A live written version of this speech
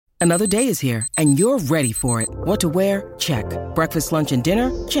Another day is here, and you're ready for it. What to wear? Check. Breakfast, lunch, and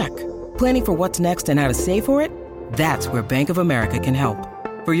dinner? Check. Planning for what's next and how to save for it? That's where Bank of America can help.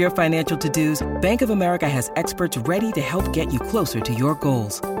 For your financial to-dos, Bank of America has experts ready to help get you closer to your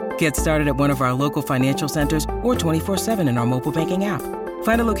goals. Get started at one of our local financial centers or 24/7 in our mobile banking app.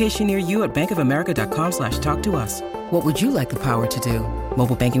 Find a location near you at bankofamerica.com/talktous. What would you like the power to do?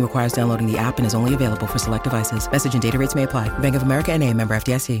 Mobile banking requires downloading the app and is only available for select devices. Message and data rates may apply. Bank of America N.A., member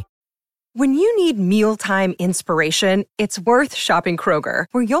FDIC. When you need mealtime inspiration, it's worth shopping Kroger,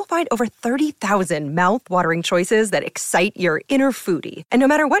 where you'll find over 30,000 mouth-watering choices that excite your inner foodie. And no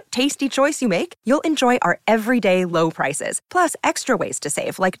matter what tasty choice you make, you'll enjoy our everyday low prices, plus extra ways to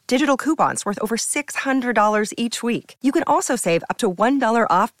save, like digital coupons worth over $600 each week. You can also save up to $1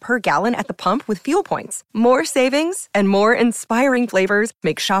 off per gallon at the pump with fuel points. More savings and more inspiring flavors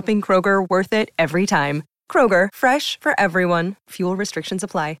make shopping Kroger worth it every time. Kroger, fresh for everyone. Fuel restrictions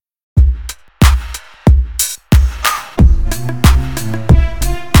apply.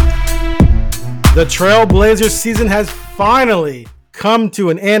 The Trailblazers season has finally come to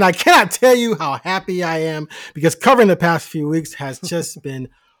an end. I cannot tell you how happy I am because covering the past few weeks has just been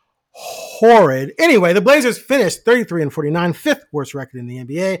horrid. Anyway, the Blazers finished 33-49, fifth worst record in the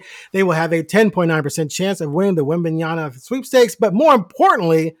NBA. They will have a 10.9% chance of winning the Wembanyama sweepstakes, but more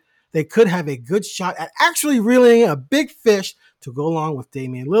importantly, they could have a good shot at actually reeling a big fish to go along with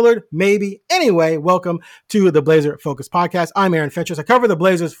Damian Lillard, maybe. Anyway, welcome to the Blazer Focus Podcast. I'm Aaron Fentress. I cover the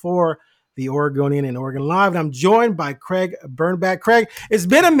Blazers for the Oregonian and Oregon Live, and I'm joined by Craig Bernback. Craig, it's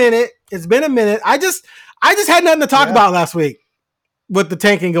been a minute. I just had nothing to talk about last week with the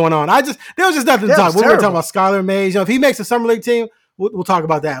tanking going on. There was just nothing to talk. We were talking about Skylar Mays. If he makes a summer league team, we'll talk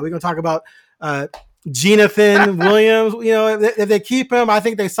about that. We're going to talk about Jonathan Williams. If they keep him, I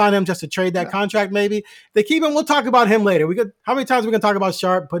think they signed him just to trade that contract. Maybe if they keep him, we'll talk about him later. How many times are we going to talk about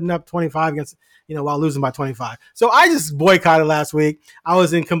Sharp putting up 25 against? While losing by 25. So I just boycotted last week. I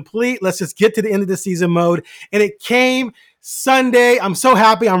was in complete, let's just get to the end of the season mode. And it came Sunday. I'm so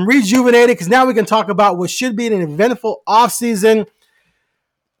happy. I'm rejuvenated because now we can talk about what should be an eventful offseason.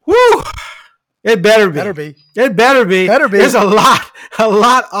 Woo! It better be. It better be. There's a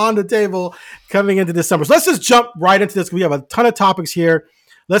lot on the table coming into this summer. So let's just jump right into this. We have a ton of topics here.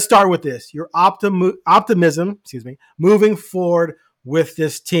 Let's start with this. Your optimism, moving forward with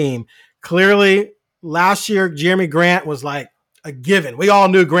this team. Clearly, last year, Jeremy Grant was like a given. We all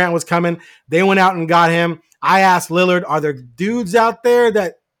knew Grant was coming. They went out and got him. I asked Lillard, are there dudes out there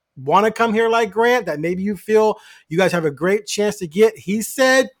that want to come here like Grant that maybe you feel you guys have a great chance to get? He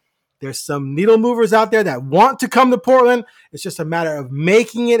said there's some needle movers out there that want to come to Portland. It's just a matter of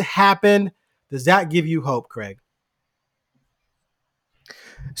making it happen. Does that give you hope, Craig?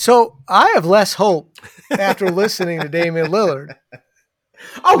 So I have less hope after listening to Damian Lillard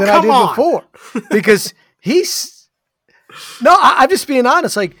than I did before, because I'm just being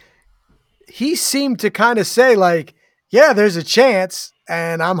honest. Like, he seemed to kind of say like, yeah, there's a chance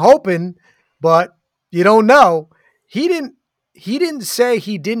and I'm hoping, but you don't know. He didn't say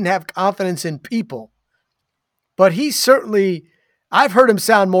he didn't have confidence in people, but he certainly, I've heard him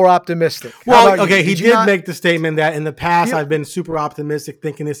sound more optimistic. Well, okay, he did make the statement that in the past I've been super optimistic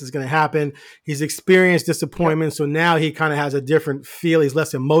thinking this is going to happen. He's experienced disappointment, so now he kind of has a different feel. He's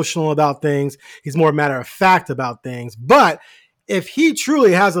less emotional about things. He's more matter of fact about things. But if he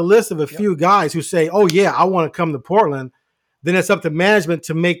truly has a list of a few guys who say, oh, yeah, I want to come to Portland, then it's up to management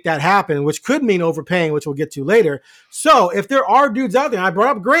to make that happen, which could mean overpaying, which we'll get to later. So if there are dudes out there, and I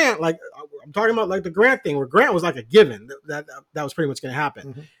brought up Grant, like I'm talking about like the Grant thing where Grant was like a given that was pretty much going to happen.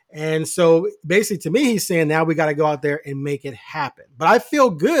 Mm-hmm. And so basically to me, he's saying now we got to go out there and make it happen. But I feel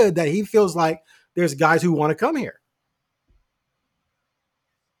good that he feels like there's guys who want to come here.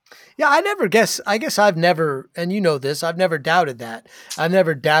 Yeah, I guess I've never, and you know this, I've never doubted that. I've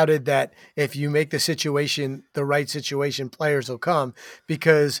never doubted that if you make the situation, the right situation, players will come,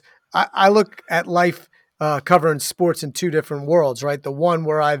 because I look at life covering sports in two different worlds, right? The one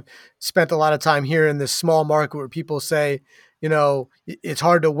where I've spent a lot of time here in this small market where people say, it's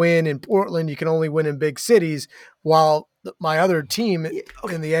hard to win in Portland. You can only win in big cities, while my other team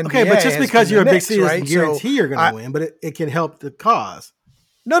in the NBA. Okay, but just because you're a big city doesn't guarantee you're going to win, but it can help the cause.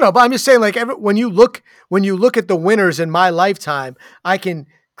 No, but I'm just saying, like, when you look at the winners in my lifetime, I can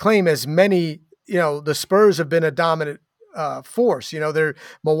claim as many. The Spurs have been a dominant force.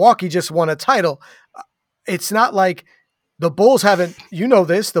 Milwaukee just won a title. It's not like the Bulls haven't.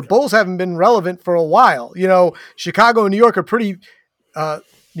 The Bulls haven't been relevant for a while. Chicago and New York are pretty. New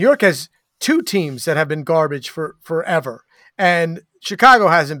York has two teams that have been garbage for forever, and Chicago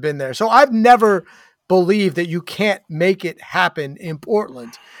hasn't been there. So I've never believe that you can't make it happen in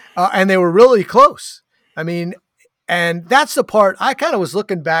Portland. And they were really close. I mean, and that's the part I kind of was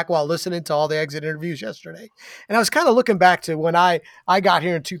looking back while listening to all the exit interviews yesterday. And I was kind of looking back to when I got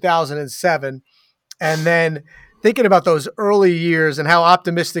here in 2007 and then thinking about those early years and how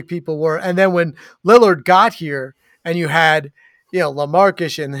optimistic people were. And then when Lillard got here and you had,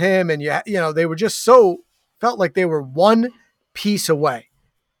 LaMarcus and him and they were just felt like they were one piece away.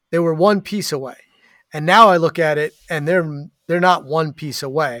 They were one piece away. And now I look at it and they're not one piece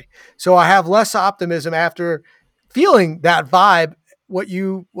away. So I have less optimism after feeling that vibe, what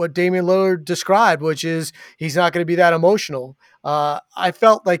Damian Lillard described, which is he's not going to be that emotional. I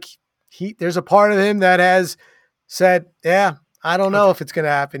felt like there's a part of him that has said, yeah, I don't know if it's going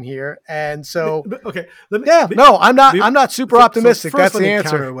to happen here. And so, okay. I'm not super optimistic. First, that's the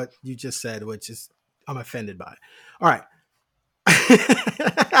answer. Counter what you just said, which is I'm offended by it. All right.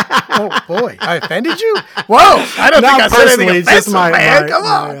 Oh boy, I offended you? Whoa! I don't think I said anything offensive, man. Come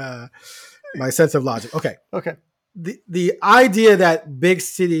on. My sense of logic. Okay. Okay. The idea that big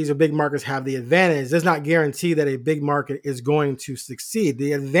cities or big markets have the advantage does not guarantee that a big market is going to succeed.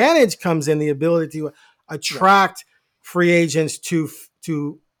 The advantage comes in the ability to attract free agents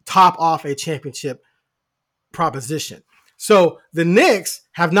to top off a championship proposition. So the Knicks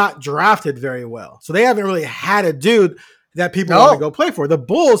have not drafted very well. So they haven't really had a dude that people want to go play for. The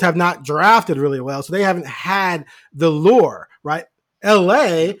Bulls have not drafted really well, so they haven't had the lure, right?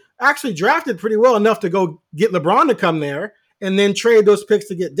 LA actually drafted pretty well enough to go get LeBron to come there and then trade those picks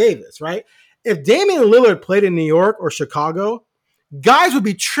to get Davis, right? If Damian Lillard played in New York or Chicago, guys would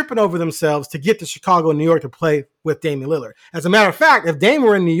be tripping over themselves to get to Chicago and New York to play with Damian Lillard. As a matter of fact, if Dame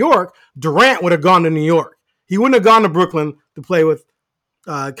were in New York, Durant would have gone to New York. He wouldn't have gone to Brooklyn to play with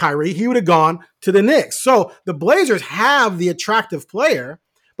Kyrie. He would have gone to the Knicks. So the Blazers have the attractive player,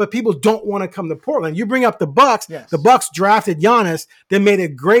 but people don't want to come to Portland. You bring up the Bucks. Yes. The Bucks drafted Giannis. They made a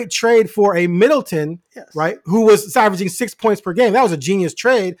great trade for a Middleton, right, who was averaging 6 points per game. That was a genius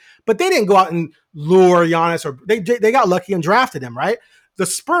trade, but they didn't go out and lure Giannis, or they got lucky and drafted him, right? The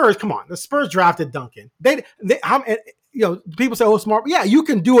Spurs, come on, the Spurs drafted Duncan. People say, "Oh, smart." Yeah, you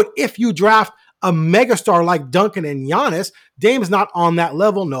can do it if you draft a megastar like Duncan and Giannis. Dame's not on that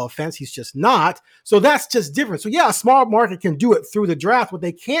level. No offense, he's just not. So that's just different. So yeah, a small market can do it through the draft. What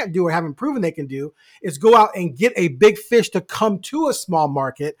they can't do or haven't proven they can do is go out and get a big fish to come to a small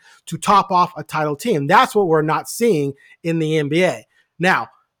market to top off a title team. That's what we're not seeing in the NBA. Now,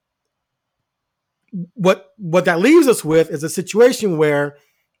 what that leaves us with is a situation where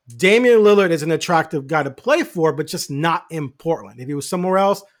Damian Lillard is an attractive guy to play for, but just not in Portland. If he was somewhere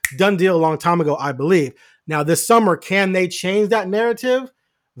else, done deal a long time ago, I believe. Now, this summer, can they change that narrative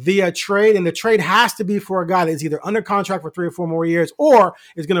via trade? And the trade has to be for a guy that is either under contract for 3 or 4 more years or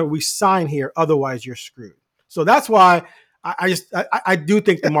is going to resign here. Otherwise, you're screwed. So that's why I do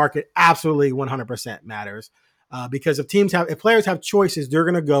think the market absolutely 100% matters. Because if players have choices, they're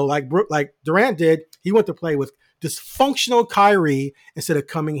going to go like Durant did. He went to play with dysfunctional Kyrie instead of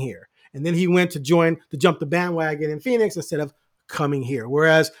coming here. And then he went to jump the bandwagon in Phoenix instead of coming here.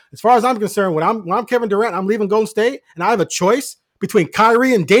 Whereas, as far as I'm concerned, when I'm Kevin Durant, I'm leaving Golden State, and I have a choice between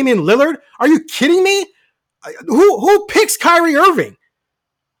Kyrie and Damian Lillard. Are you kidding me? Who picks Kyrie Irving?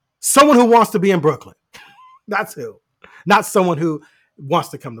 Someone who wants to be in Brooklyn. That's who. Not someone who wants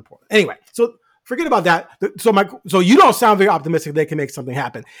to come to Portland. Anyway, so forget about that. So you don't sound very optimistic they can make something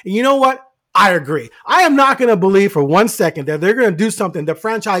happen. And you know what? I agree. I am not going to believe for 1 second that they're going to do something the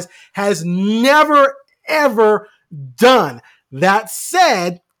franchise has never, ever done. That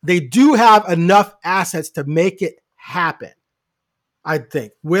said, they do have enough assets to make it happen, I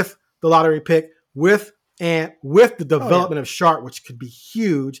think, with the lottery pick, with the development of Sharp, which could be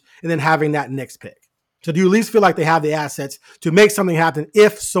huge, and then having that next pick. So do you at least feel like they have the assets to make something happen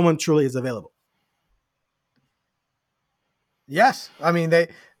if someone truly is available? Yes. I mean,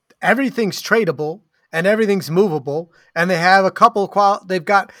 everything's tradable and everything's movable, and they have a couple they've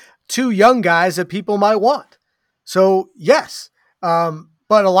got 2 young guys that people might want. So yes,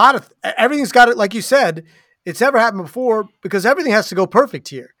 but everything's got it. Like you said, it's never happened before because everything has to go perfect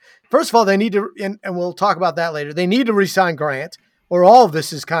here. First of all, they need to, and we'll talk about that later. They need to re-sign Grant, or all of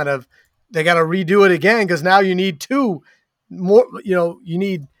this is they got to redo it again because now you need 2 more. You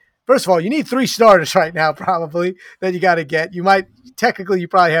need, first of all, you need 3 starters right now probably that you got to get. You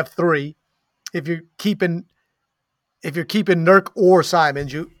probably have 3 if you're keeping Nurk or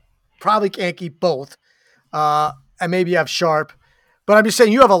Simons. You probably can't keep both. And maybe you have Sharp. But I'm just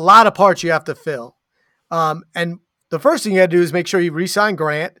saying you have a lot of parts you have to fill. And the first thing you got to do is make sure you re-sign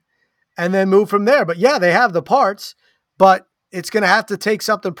Grant and then move from there. But yeah, they have the parts, but it's going to have to take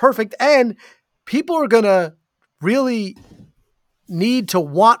something perfect. And people are going to really need to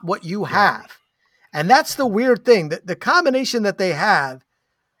want what you have. And that's the weird thing, that the combination that they have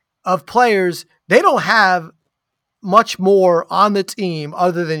of players, they don't have much more on the team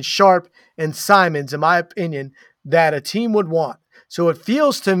other than Sharp and Simons, in my opinion, that a team would want. So it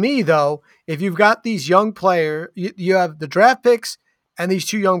feels to me, though, if you've got these young players, you have the draft picks and these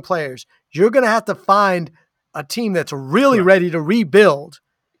two young players, you're going to have to find a team that's really ready to rebuild,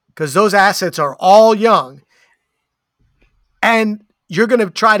 because those assets are all young. And you're going to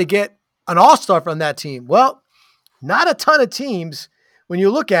try to get an all-star from that team. Well, not a ton of teams, when you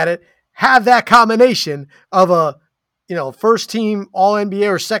look at it, have that combination of a, first team All-NBA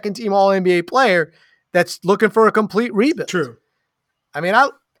or second team All-NBA player that's looking for a complete rebuild. True. I mean,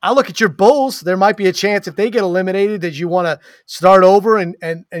 I look at your Bulls. There might be a chance if they get eliminated that you want to start over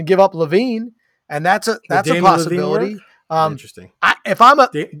and give up Levine, and that's a possibility. Interesting. If I'm a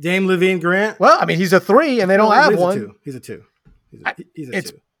Dame Levine Grant, well, I mean, he's a 3, and they don't have one. He's a 2. He's a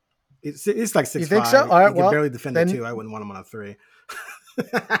 2. It's like 6'5". You think so? All right, he can barely defend a 2. I wouldn't want him on a 3.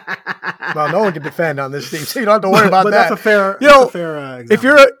 Well, no one can defend on this team, so you don't have to worry about but that. That's a fair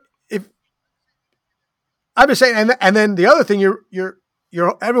example. If I'm just saying, and then the other thing you're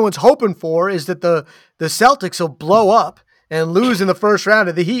everyone's hoping for is that the Celtics will blow up and lose in the first round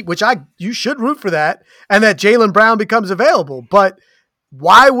of the Heat, which you should root for that, and that Jaylen Brown becomes available. But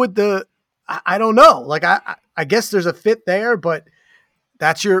why would I don't know. Like I guess there's a fit there, but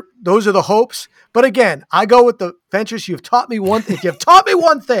those are the hopes. But again, I go with the Fentress. If you've taught me one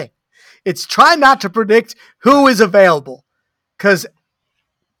thing, it's try not to predict who is available, because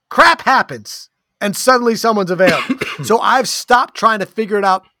crap happens and suddenly someone's available. So I've stopped trying to figure it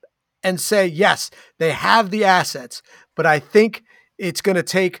out and say, yes, they have the assets, but I think it's going to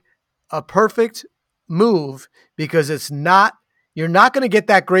take a perfect move, because you're not going to get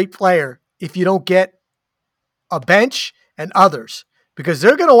that great player if you don't get a bench and others, because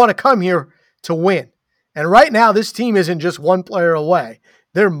they're going to want to come here to win. And right now, this team isn't just one player away.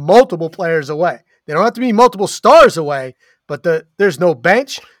 They're multiple players away. They don't have to be multiple stars away, but there's no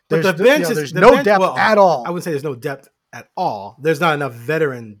bench. There's no depth at all. I wouldn't say there's no depth at all. There's not enough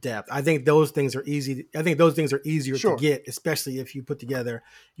veteran depth. I think those things are easy. I think those things are easier to get, especially if you put together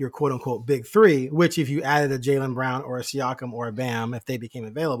your quote unquote big 3, which if you added a Jaylen Brown or a Siakam or a Bam, if they became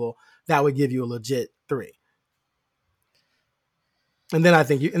available, that would give you a legit 3. And then I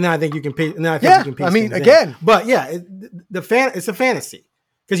think you can pay. And then I think you can pay. I mean, again, but yeah, it's a fantasy,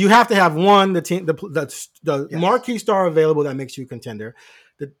 because you have to have the marquee star available that makes you a contender.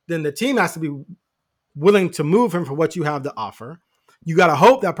 Then the team has to be willing to move him for what you have to offer. You got to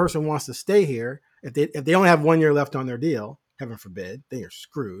hope that person wants to stay here. If they only have 1 year left on their deal, heaven forbid, then you're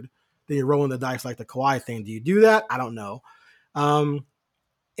screwed. Then you're rolling the dice like the Kawhi thing. Do you do that? I don't know.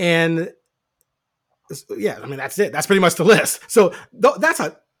 And yeah, I mean, that's it. That's pretty much the list. So that's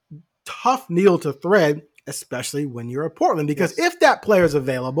a tough needle to thread, especially when you're at Portland, because if that player is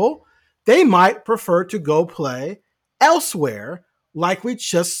available, they might prefer to go play elsewhere, like we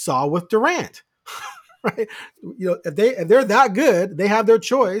just saw with Durant. Right? If they're that good, they have their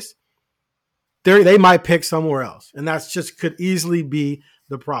choice. They might pick somewhere else, and that's just could easily be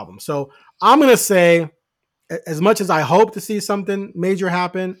the problem. So I'm going to say, as much as I hope to see something major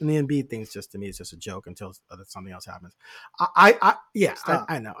happen, and the Embiid thing's just, to me, it's just a joke until something else happens. I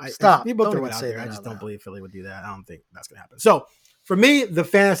know. Stop. People throw it out there. I just don't believe Philly would do that. I don't think that's going to happen. So for me, the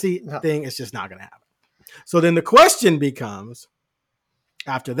fantasy thing is just not going to happen. So then the question becomes,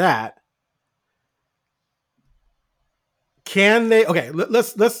 after that, can they? Okay,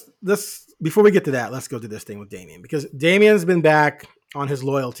 let's before we get to that, let's go to this thing with Damian, because Damian's been back on his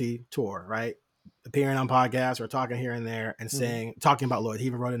loyalty tour, right? Appearing on podcasts or talking here and there and talking about Lloyd. He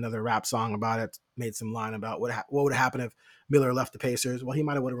even wrote another rap song about it, made some line about what would have happened if Miller left the Pacers. Well, he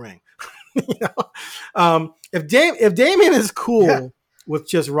might have would have ring. If Damian is cool with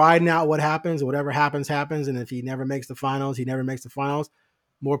just riding out what happens, whatever happens, and if he never makes the finals, he never makes the finals.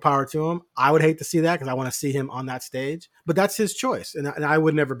 More power to him. I would hate to see that, because I want to see him on that stage, but that's his choice. And I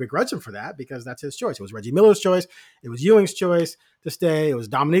would never begrudge him for that, because that's his choice. It was Reggie Miller's choice. It was Ewing's choice to stay. It was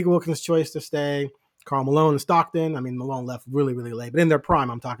Dominique Wilkins' choice to stay. Karl Malone and Stockton. I mean, Malone left really, really late, but in their prime,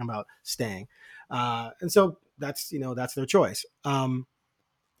 I'm talking about staying. And so that's their choice.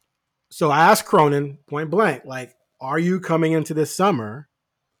 So I asked Cronin point blank, like, are you coming into this summer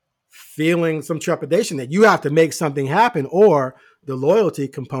feeling some trepidation that you have to make something happen, or the loyalty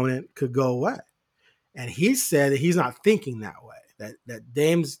component could go away? And he said that he's not thinking that way, that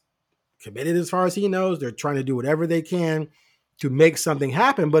Dame's committed as far as he knows. They're trying to do whatever they can to make something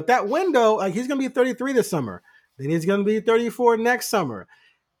happen. But that window, like, he's going to be 33 this summer. Then he's going to be 34 next summer.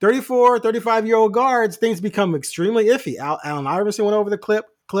 34, 35-year-old guards, things become extremely iffy. Allen Iverson went over the cliff.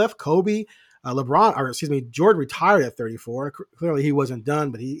 Kobe, Jordan retired at 34. Clearly he wasn't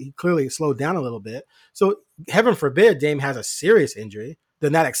done, but he clearly slowed down a little bit. So heaven forbid Dame has a serious injury,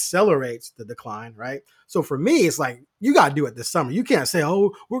 then that accelerates the decline, right? So for me, it's like, you got to do it this summer. You can't say,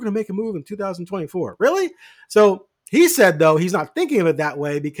 oh, we're going to make a move in 2024. Really? So he said, though, he's not thinking of it that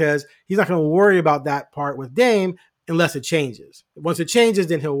way because he's not going to worry about that part with Dame unless it changes. Once it changes,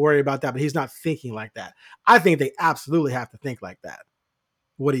 then he'll worry about that, but he's not thinking like that. I think they absolutely have to think like that.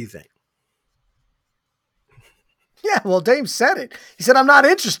 What do you think? Yeah, well, Dame said it. He said, "I'm not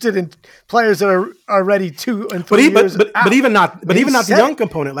interested in players that are ready 2 and 3 years but even not the young it.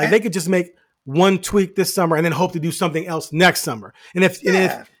 component. Like, they could just make one tweak this summer and then hope to do something else next summer. And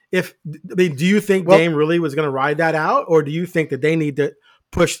do you think Dame really was going to ride that out, or do you think that they need to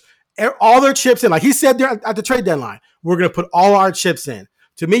push all their chips in? Like he said there at the trade deadline, we're going to put all our chips in.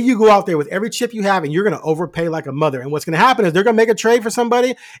 To me, you go out there with every chip you have and you're going to overpay like a mother. And what's going to happen is they're going to make a trade for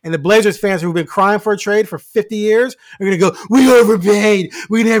somebody, and the Blazers fans who've been crying for a trade for 50 years are going to go, we overpaid.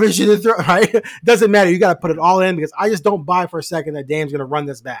 We never should have thrown, right? Doesn't matter. You got to put it all in, because I just don't buy for a second that Dame's going to run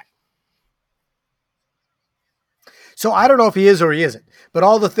this back. So I don't know if he is or he isn't, but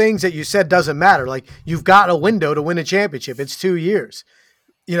all the things that you said doesn't matter. Like, you've got a window to win a championship. It's 2 years.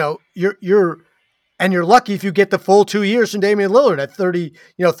 You know, you're lucky if you get the full 2 years from Damian Lillard at 30,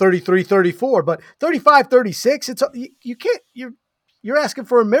 33, 34, but 35, 36, you're asking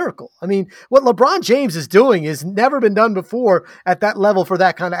for a miracle. I mean, what LeBron James is doing has never been done before at that level for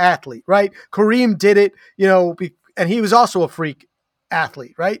that kind of athlete, right? Kareem did it, and he was also a freak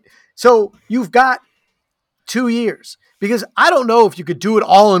athlete, right? So you've got 2 years, because I don't know if you could do it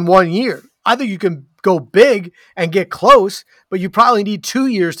all in 1 year. I think you can go big and get close, but you probably need 2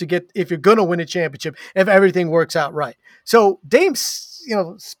 years to get, if you're going to win a championship, if everything works out right. So Dame,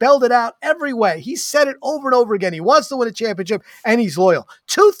 spelled it out every way. He said it over and over again. He wants to win a championship and he's loyal.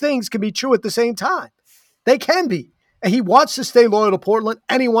 Two things can be true at the same time. They can be. And he wants to stay loyal to Portland,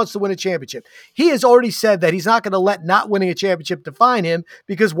 and he wants to win a championship. He has already said that he's not going to let not winning a championship define him,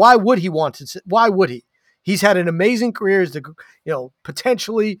 because why would he want to? Why would he? He's had an amazing career as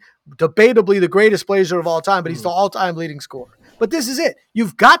potentially, debatably the greatest Blazer of all time, but he's the all-time leading scorer. But this is it.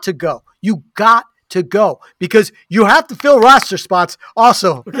 You've got to go. You got to go, because you have to fill roster spots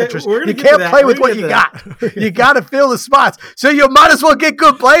also. Okay, you can't play with what you got. You got to fill the spots. So you might as well get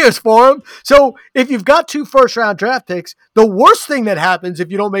good players for them. So if you've got 2 first-round draft picks, the worst thing that happens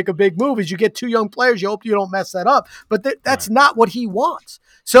if you don't make a big move is you get 2 young players. You hope you don't mess that up. But that's not what he wants.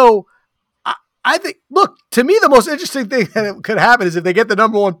 So I think, look, to me, the most interesting thing that could happen is if they get the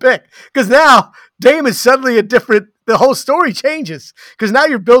number 1 pick, because now Dame is suddenly the whole story changes, because now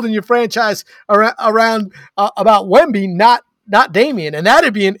you're building your franchise around about Wemby, not Damian. And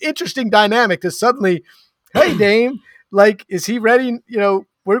that'd be an interesting dynamic to suddenly, hey, Dame, like, is he ready?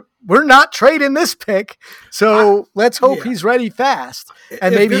 We're not trading this pick. So let's hope he's ready fast.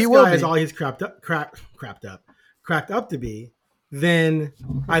 And maybe he will be. Is all he's cracked up to be, then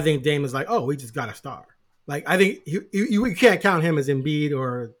I think Dame is like, oh, we just got a star. Like, I think you can't count him as Embiid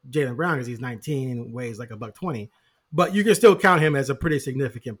or Jaylen Brown, because he's 19 and weighs like $120. But you can still count him as a pretty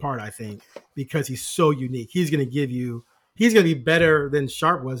significant part, I think, because he's so unique. He's going to be better than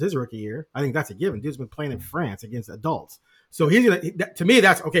Sharp was his rookie year. I think that's a given. Dude's been playing in France against adults. So to me,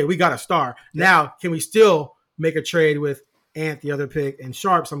 that's okay. We got a star. Now, can we still make a trade with Ant, the other pick, and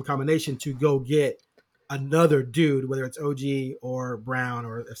Sharp, some combination, to go get another dude, whether it's OG or Brown,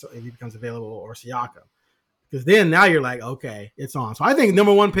 or if he becomes available, or Siakam? Because then now you're like, okay, it's on. So I think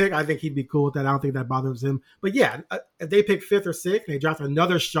number 1 pick, I think he'd be cool with that. I don't think that bothers him. But yeah, if they pick 5th or 6th and they draft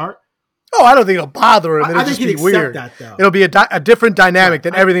another Sharp, oh, I don't think it'll bother him. It'll just be weird. That, though. It'll be a different dynamic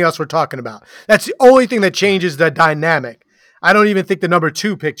than everything else we're talking about. That's the only thing that changes the dynamic. I don't even think the number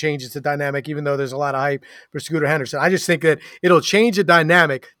 2 pick changes the dynamic, even though there's a lot of hype for Scooter Henderson. I just think that it'll change the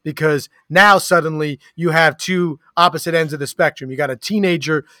dynamic, because now suddenly you have 2 opposite ends of the spectrum. You got a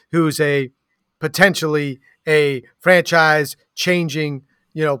teenager who's potentially a franchise changing,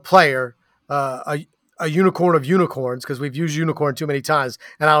 player, a unicorn of unicorns, because we've used unicorn too many times,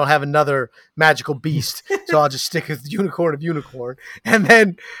 and I don't have another magical beast, so I'll just stick with unicorn of unicorn. And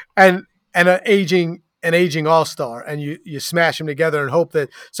then and an aging all-star, and you smash them together and hope that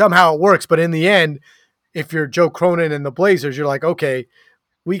somehow it works. But in the end, if you're Joe Cronin and the Blazers, you're like, okay,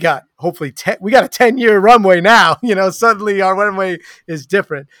 we got a 10-year runway now. Suddenly our runway is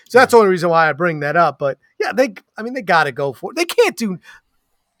different. So that's the only reason why I bring that up. But yeah, they got to go for it. They can't do.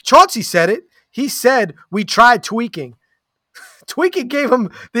 Chauncey said it. He said, we tried tweaking. Tweaking gave him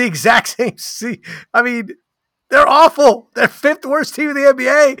the exact same. They're awful. They're fifth worst team in the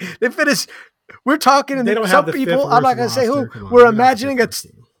NBA. They finished. We're talking, and They don't some have the people, fifth I'm not worst going to say who, roster. Come on, we're they're not the imagining fifth it's.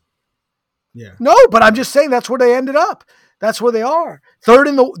 worst team. Yeah. No, but I'm just saying that's where they ended up. That's where they are.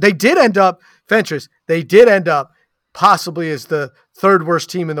 They did end up, Fentress, they did end up possibly as the third worst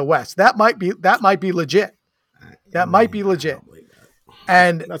team in the West. That might be legit. That might be legit.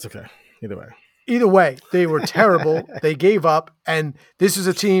 And that's okay. Either way, they were terrible. They gave up. And this is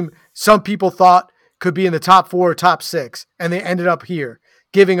a team some people thought could be in the top 4 or top 6. And they ended up here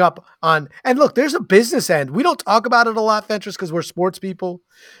giving up on. And look, there's a business end. We don't talk about it a lot, Fentress, because we're sports people.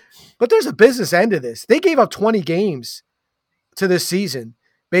 But there's a business end to this. They gave up 20 games to this season,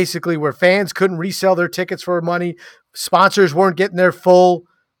 basically, where fans couldn't resell their tickets for money. Sponsors weren't getting their full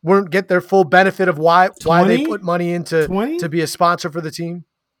benefit of why they put money into 20? to be a sponsor for the team.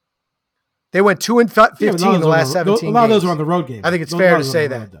 They went 2-15 in the last 17 A lot of games. those were on the road games. I think it's fair to say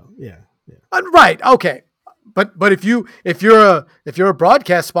that. Road, yeah. Right. Okay. But if you're a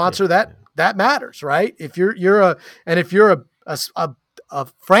broadcast sponsor, that matters, right? If you're a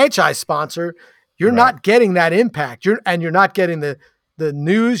franchise sponsor, you're not getting that impact. You're not getting the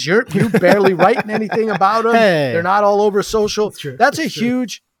news. You're barely writing anything about them. Hey. They're not all over social. That's a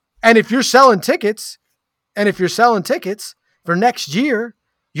huge. And if you're selling tickets, for next year,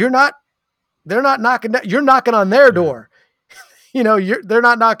 they're not knocking. You're knocking on their door. They're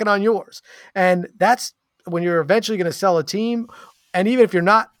not knocking on yours. And that's when you're eventually going to sell a team. And even if you're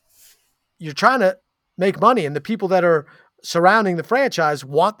not, you're trying to make money, and the people that are surrounding the franchise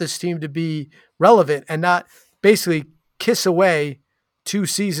want this team to be relevant and not basically kiss away 2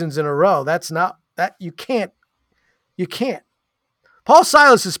 seasons in a row. That's not that you can't. Paul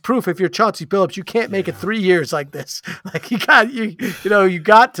Silas is proof. If you're Chauncey Billups, you can't make it 3 years like this. Like you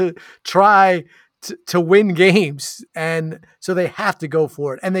got to try to win games, and so they have to go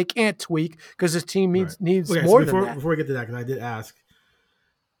for it, and they can't tweak because this team needs more than that. Before we get to that, because I did ask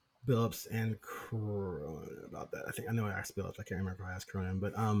Billups and Cronin about that. I know I asked Billups. I can't remember if I asked Cronin,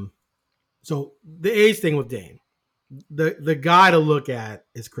 but so the age thing with Dame, the guy to look at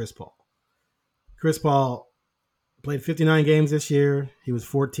is Chris Paul. Chris Paul played 59 games this year. He was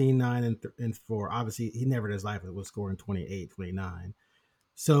 14, 9, and 4. Obviously, he never in his life was scoring 28, 29.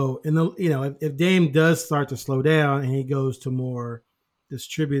 So, if Dame does start to slow down and he goes to more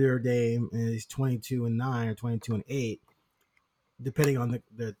distributor Dame and he's 22 and 9 or 22 and 8, depending on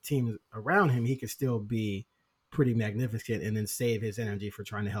the team around him, he could still be pretty magnificent and then save his energy for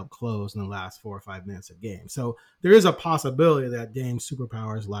trying to help close in the last 4 or 5 minutes of game. So there is a possibility that Dame's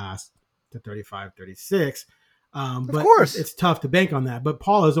superpowers last to 35, 36. But of course, it's tough to bank on that. But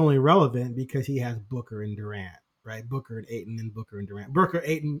Paul is only relevant because he has Booker and Durant, right? Booker and Ayton and Booker and Durant. Booker,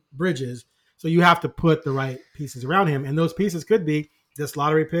 Ayton, Bridges. So you have to put the right pieces around him. And those pieces could be this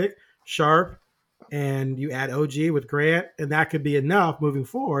lottery pick, Sharp, and you add OG with Grant. And that could be enough moving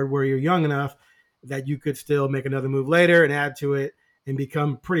forward where you're young enough that you could still make another move later and add to it and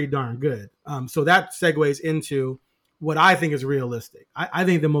become pretty darn good. So that segues into what I think is realistic. I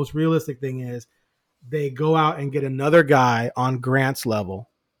think the most realistic thing is they go out and get another guy on Grant's level.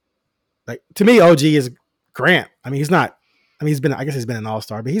 Like, to me, OG is Grant. I mean, he's not. I mean, I guess he's been an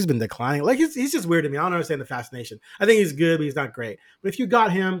all-star, but he's been declining. Like, he's just weird to me. I don't understand the fascination. I think he's good, but he's not great. But if you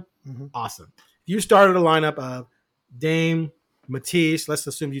got him, awesome. If you started a lineup of Dame, Matisse, let's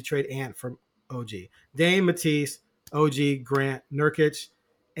assume you trade Ant for OG. Dame, Matisse, OG, Grant, Nurkic,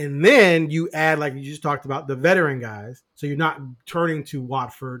 and then you add, like you just talked about, the veteran guys. So you're not turning to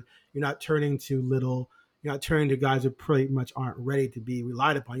Watford. You're not turning to Little. You're not turning to guys who pretty much aren't ready to be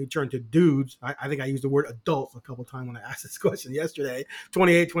relied upon. You turn to dudes. I think I used the word adults a couple of times when I asked this question yesterday.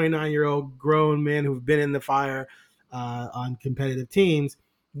 28, 29-year-old grown men who've been in the fire on competitive teams.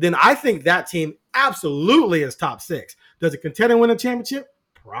 Then I think that team absolutely is top 6. Does it contend and win a championship?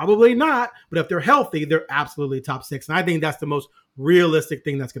 Probably not. But if they're healthy, they're absolutely top 6. And I think that's the most realistic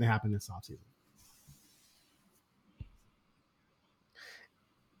thing that's going to happen this offseason.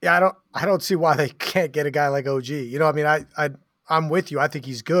 Yeah, I don't see why they can't get a guy like OG. I mean, I'm with you. I think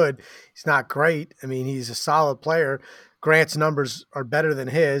he's good. He's not great. I mean, he's a solid player. Grant's numbers are better than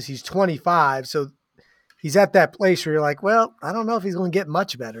his. He's 25, so he's at that place where you're like, well, I don't know if he's going to get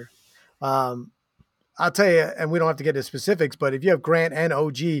much better. I'll tell you, and we don't have to get into specifics, but if you have Grant and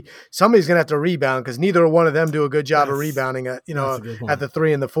OG, somebody's going to have to rebound because neither one of them do a good job of rebounding at the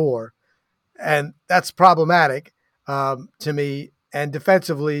 3 and the 4. And that's problematic to me. And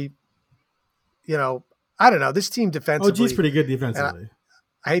defensively, I don't know. This team defensively. OG's pretty good defensively.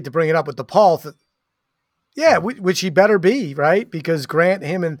 I hate to bring it up with the Paul. Which he better be, right? Because Grant,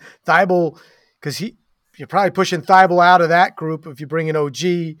 him, and Thibault, because you're probably pushing Thibault out of that group if you bring in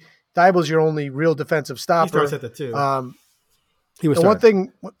OG. Thibault's your only real defensive stopper. He starts at the 2. He was the one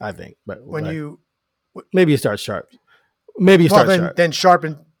thing I think, but maybe you start Sharp. Maybe you start Sharp. Then Sharp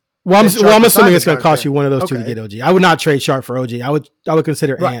and I'm assuming it's going to cost you one of those two to get OG. I would not trade Sharp for OG. I would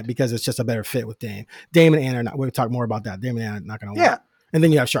consider Ant because it's just a better fit with Dame. Dame and Ant are not. We'll talk more about that. Dame and Ant are not going to work. Yeah. And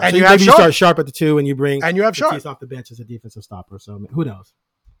then you have Sharp. And so maybe you start Sharp at the 2 and you bring and you have Sharp off the bench as a defensive stopper. So who knows?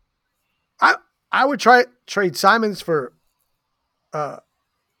 I would trade Simons for OG,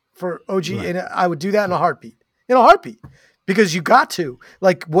 right. And I would do that in a heartbeat. Because you got to.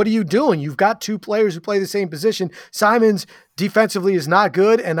 Like, what are you doing? You've got 2 players who play the same position. Simons defensively is not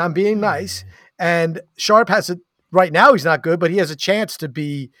good, and I'm being nice. And Sharp right now he's not good, but he has a chance to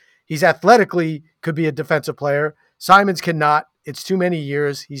be. He's athletically could be a defensive player. Simons cannot. It's too many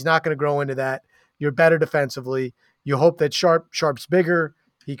years. He's not going to grow into that. You're better defensively. You hope that Sharp's bigger.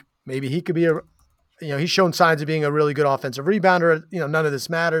 Maybe he could be he's shown signs of being a really good offensive rebounder. None of this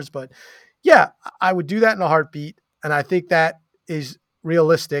matters, but yeah, I would do that in a heartbeat. And I think that is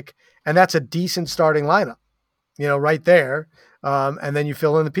realistic. And that's a decent starting lineup, right there. And then you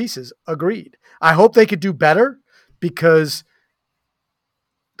fill in the pieces. Agreed. I hope they could do better, because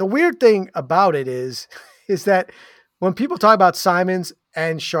the weird thing about it is that when people talk about Simons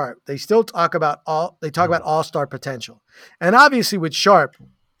and Sharp, they still talk about all-star potential. And obviously with Sharp,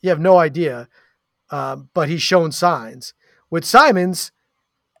 you have no idea, but he's shown signs. With Simons,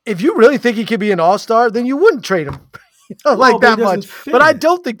 if you really think he could be an all-star, then you wouldn't trade him that much. But I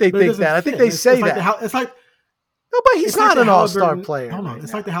don't think they think that. I think they say that. No, but he's not an all-star player. Hold on.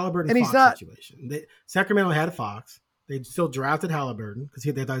 It's like the Halliburton and Fox situation. Sacramento had Fox. They still drafted Halliburton because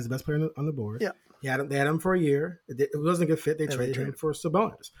they thought he was the best player on the board. Yeah. They had him for a year. It wasn't a good fit. They traded him for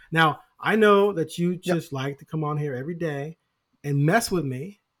Sabonis. Now, I know that you just like to come on here every day and mess with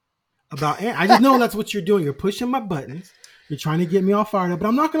me about Ant. I just know that's what you're doing. You're pushing my buttons. You're trying to get me all fired up, but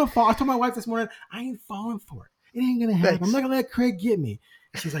I'm not going to fall. I told my wife this morning, I ain't falling for it. It ain't going to happen. Thanks. I'm not going to let Craig get me.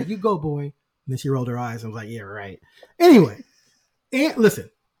 And she's like, you go, boy. And then she rolled her eyes. I was like, yeah, right. Anyway, Ant, listen,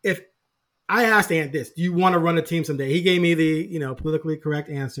 if I asked Ant this, do you want to run a team someday? He gave me the, politically correct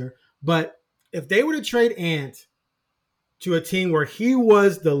answer. But if they were to trade Ant to a team where he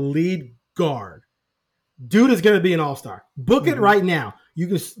was the lead guard, dude is going to be an all-star. Book it right now.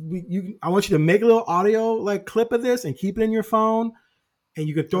 I want you to make a little audio clip of this and keep it in your phone, and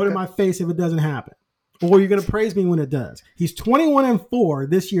you can throw it in my face if it doesn't happen. Or you're going to praise me when it does. He's 21-4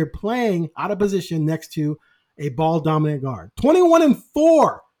 this year playing out of position next to a ball-dominant guard.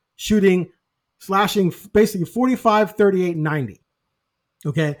 21-4 shooting, slashing basically 45, 38, 90.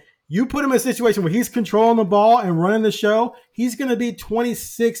 Okay? You put him in a situation where he's controlling the ball and running the show, he's going to be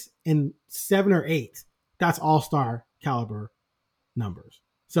 26 and 7 or 8. That's all-star caliber numbers.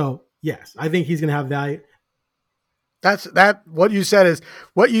 So, yes, I think he's going to have value. What you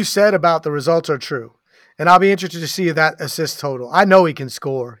said about the results are true. And I'll be interested to see that assist total. I know he can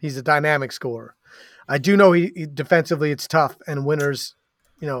score. He's a dynamic scorer. I do know he defensively it's tough, and winners,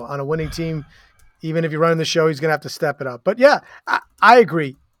 on a winning team, even if you're running the show, he's going to have to step it up. But yeah, I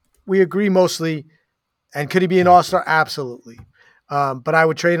agree. We agree mostly. And could he be an all-star? Absolutely. But I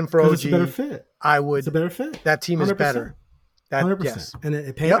would trade him for OG. It's a better fit. It's a better fit. That team 100%. Is better. 100%. Yes. And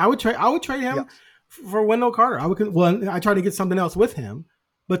it paid. Yep. I would trade him for Wendell Carter. I tried to get something else with him.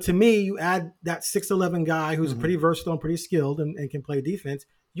 But to me, you add that 6'11" guy who's pretty versatile and pretty skilled and can play defense,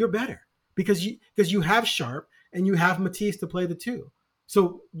 you're better. Because you have Sharp and you have Matisse to play the 2.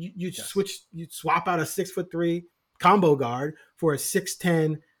 So you swap out a 6'3" combo guard for a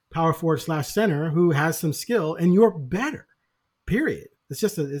 6'10" power forward / center who has some skill, and you're better. Period. It's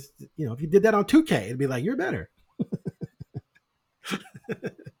just if you did that on 2K, it'd be like you're better.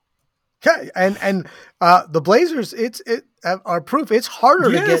 Okay, and the Blazers, are proof. It's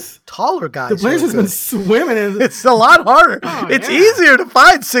harder to get taller guys. The Blazers been swimming in. It's a lot harder. It's easier to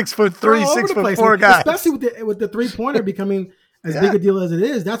find 6'3", 6'4" guys, especially with the 3-pointer becoming as big a deal as it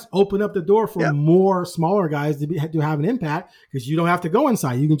is. That's opened up the door for more smaller guys to have an impact, because you don't have to go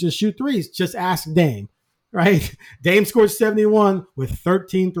inside. You can just shoot threes. Just ask Dame, right? Dame scored 71 with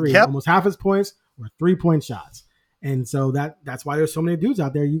 13 threes. Almost half his points were 3-point shots. And so that's why there's so many dudes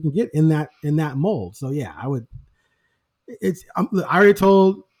out there you can get in that mold. So yeah, I would. I already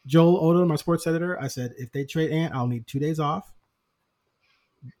told Joel Odom, my sports editor, I said if they trade Ant, I'll need 2 days off,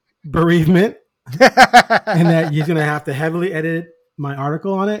 bereavement, and that he's going to have to heavily edit my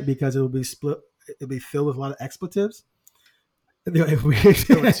article on it because it'll be split. It'll be filled with a lot of expletives. And you have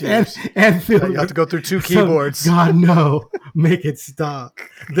to go through 2 keyboards. God, no. Make it stop.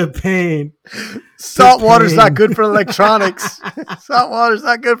 The pain. Salt water's not good for electronics. Salt water's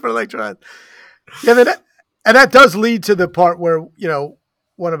not good for electronics. Yeah, and that does lead to the part where,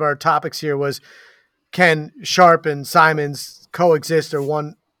 one of our topics here was, can Sharp and Simons coexist, or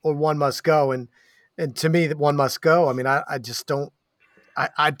one must go? And to me, that one must go. I mean, I just don't.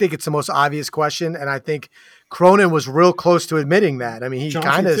 I think it's the most obvious question, and I think Cronin was real close to admitting that. I mean, he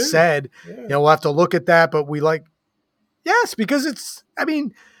kind of said, we'll have to look at that, but yes, because it's. I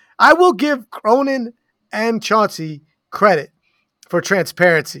mean, I will give Cronin and Chauncey credit for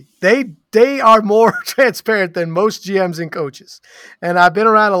transparency. They are more transparent than most GMs and coaches, and I've been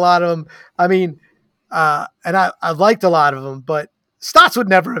around a lot of them. I mean, and I've liked a lot of them, but Stotts would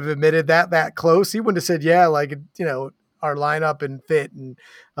never have admitted that close. He wouldn't have said, our lineup and fit, and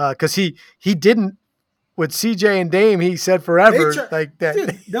because he didn't with CJ and Dame. He said forever that.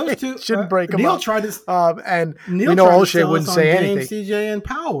 Dude, those two shouldn't break them Neil up. Tried this, and Neil O'Shea wouldn't say anything. CJ and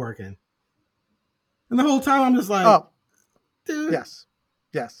Powell working, and the whole time I'm just like, dude,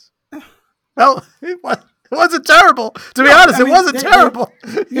 yes. Well, it wasn't terrible. To be honest, it wasn't terrible.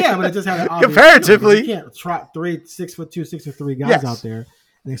 Yeah, but it just had an obvious comparatively. You can't trot 6'2", 6'3" guys out there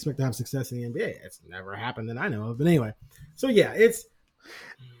and expect to have success in the NBA. It's never happened that I know of. But anyway, so yeah, it's.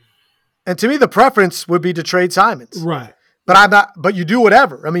 And to me, the preference would be to trade Simons, right? But I'm not. But you do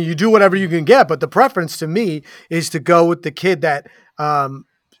whatever. I mean, you do whatever you can get. But the preference to me is to go with the kid that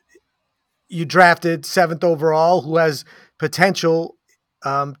you drafted 7th overall, who has potential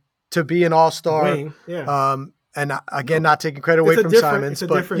to be an all-star. And again, not taking credit away from Simons,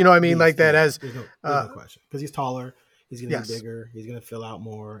 but you know what I mean? Like that as no question. Because he's taller, he's going to be bigger, he's going to fill out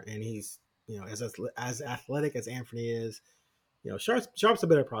more, and he's, as athletic as Anthony is, Sharp's a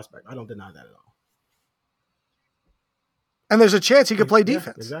better prospect. I don't deny that at all. And there's a chance he could play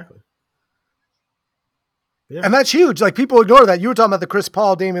defense. Exactly. Yeah. And that's huge. Like, people ignore that. You were talking about the Chris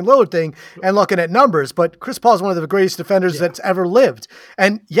Paul, Damian Lillard thing and looking at numbers, but Chris Paul is one of the greatest defenders that's ever lived.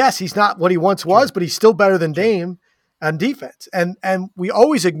 And yes, he's not what he once was, but he's still better than Dame on defense. And we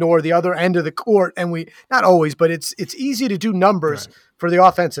always ignore the other end of the court. And not always, but it's easy to do numbers for the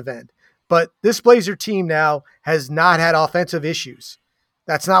offensive end. But this Blazer team now has not had offensive issues.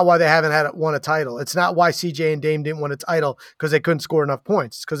 That's not why they haven't won a title. It's not why CJ and Dame didn't win a title because they couldn't score enough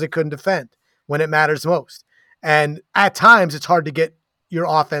points. It's because they couldn't defend when it matters most. And at times it's hard to get your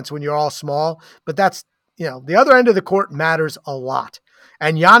offense when you're all small, but that's, the other end of the court matters a lot.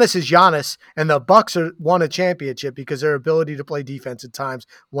 And Giannis is Giannis, and the Bucks won a championship because their ability to play defense at times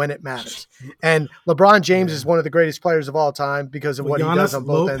when it matters. And LeBron James is one of the greatest players of all time because of what Giannis, he does on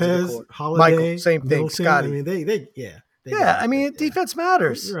both ends of the court. Holiday, Michael, same thing. Middleton, Scotty. I mean, defense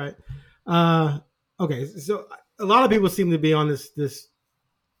matters. You're right. Okay, so a lot of people seem to be on this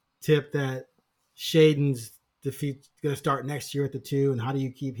tip that Shaden's defeat going to start next year at the 2, and how do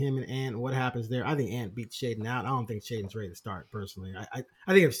you keep him and Ant? What happens there? I think Ant beats Shaden out. I don't think Shaden's ready to start personally. I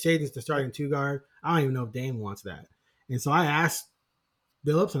think if Shaden's the starting 2 guard, I don't even know if Dame wants that. And so I asked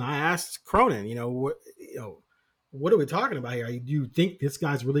Billups and I asked Cronin, what are we talking about here? Do you think this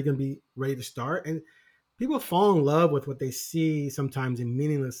guy's really going to be ready to start? And people fall in love with what they see sometimes in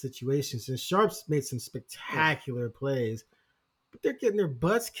meaningless situations. And Sharp's made some spectacular plays. But they're getting their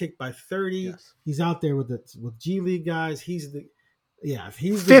butts kicked by 30. Yes. He's out there with G League guys. He's the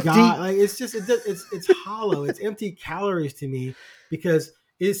 50. Guy. Like, it's just it's hollow. It's empty calories to me, because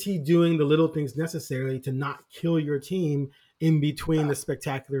is he doing the little things necessary to not kill your team in between the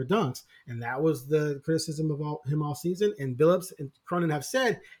spectacular dunks? And that was the criticism of him all season. And Billups and Cronin have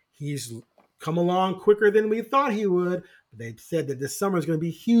said he's come along quicker than we thought he would. They said that this summer is going to be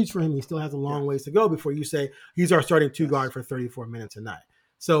huge for him. He still has a long ways to go before you say he's our starting 2 guard for 34 minutes a night.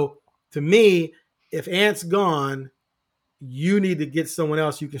 So to me, if Ant's gone, you need to get someone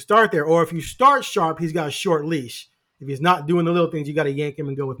else you can start there. Or if you start Sharp, he's got a short leash. If he's not doing the little things, you got to yank him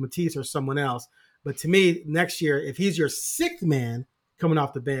and go with Matisse or someone else. But to me, next year, if he's your 6th man coming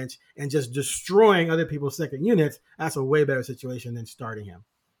off the bench and just destroying other people's second units, that's a way better situation than starting him.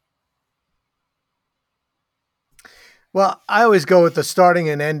 Well, I always go with the starting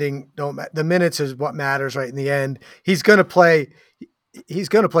and ending. The minutes is what matters, right? In the end, he's going to play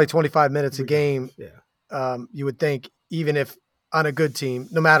 25 minutes a game. Yeah. You would think, even if on a good team,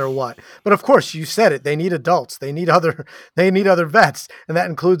 no matter what. But of course, you said it. They need adults. They need other vets, and that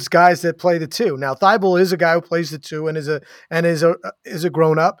includes guys that play the 2. Now, Thibault is a guy who plays the 2 and is a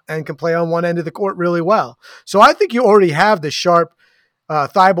grown up and can play on one end of the court really well. So I think you already have the Sharp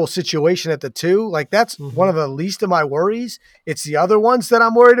Thibault situation at the 2. Like, that's one of the least of my worries. It's the other ones that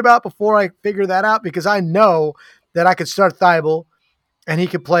I'm worried about before I figure that out, because I know that I could start Thibault and he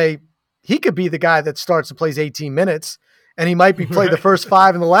could be the guy that starts and plays 18 minutes, and he might be play the first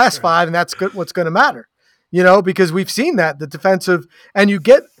 5 and the last 5. And that's good. What's going to matter, because we've seen that the defensive, and you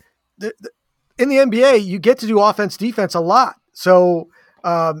get in the NBA, you get to do offense, defense a lot. So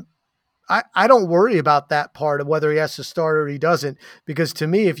I don't worry about that part of whether he has to start or he doesn't, because to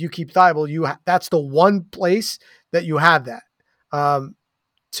me, if you keep Thibault, that's the one place that you have that.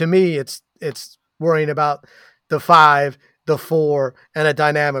 To me, it's worrying about the 5, the 4, and a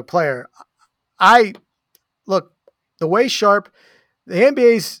dynamic player. I look the way Sharp, the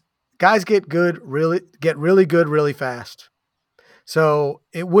NBA's guys get really good really fast. So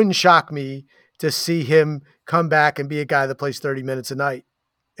it wouldn't shock me to see him come back and be a guy that plays 30 minutes a night.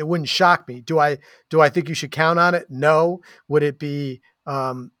 It wouldn't shock me. Do I think you should count on it? No. Would it be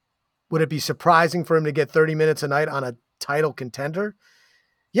surprising for him to get 30 minutes a night on a title contender?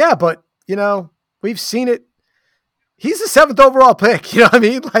 Yeah, but we've seen it. He's the 7th overall pick. You know what I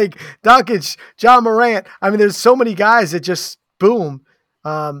mean? Like Doncic, John Morant. I mean, there's so many guys that just boom.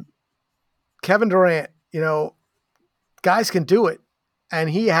 Kevin Durant, guys can do it. And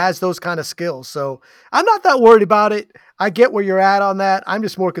he has those kind of skills. So I'm not that worried about it. I get where you're at on that. I'm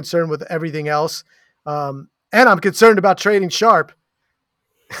just more concerned with everything else. And I'm concerned about trading Sharp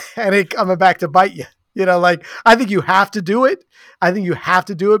and it coming back to bite you. I think you have to do it. I think you have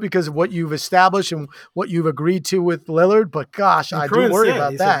to do it because of what you've established and what you've agreed to with Lillard. But gosh, I do worry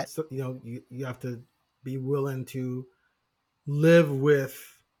about that. You have to be willing to live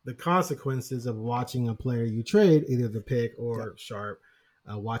with the consequences of watching a player you trade, either the pick or Sharp,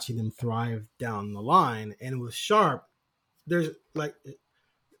 watching them thrive down the line. And with Sharp, there's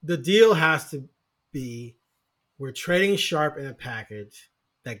the deal has to be we're trading Sharp in a package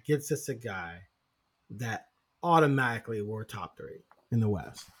that gets us a guy that automatically we're top 3 in the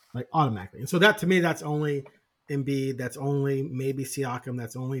West, automatically. And so that to me, that's only Embiid, that's only maybe Siakam,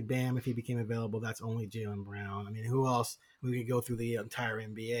 that's only Bam if he became available, that's only Jaylen Brown. I mean, who else? We could go through the entire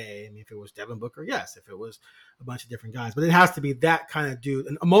NBA. I mean, if it was Devin Booker, yes. If it was a bunch of different guys, but it has to be that kind of dude,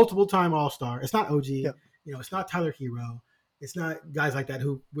 a multiple-time All-Star. It's not OG, it's not Tyler Hero, it's not guys like that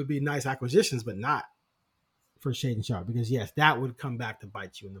who would be nice acquisitions, but not for Shaedon Sharp, because yes, that would come back to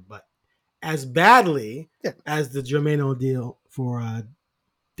bite you in the butt as badly as the Jermaine O'Neal for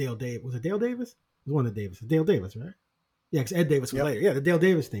Dale Davis. Was it Dale Davis? It was one of the Davis. Dale Davis, right? Yeah, because Ed Davis was later. Yeah, the Dale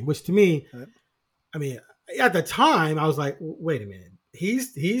Davis thing, which to me, I mean, at the time, I was like, wait a minute.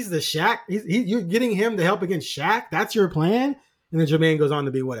 He's the Shaq. You're getting him to help against Shaq? That's your plan? And then Jermaine goes on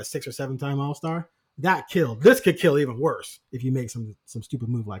to be, a 6 or 7-time All-Star? That killed. This could kill even worse if you make some stupid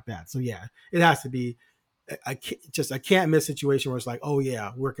move like that. So, yeah, it has to be a can't-miss situation where it's like, oh,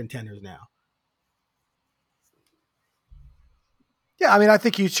 yeah, we're contenders now. Yeah, I mean, I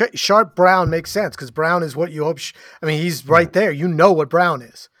think Sharp Brown makes sense because Brown is what you hope. He's right there. You know what Brown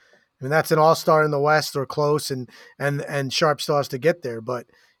is. I mean, that's an all-star in the West or close, and Sharp still has to get there. But,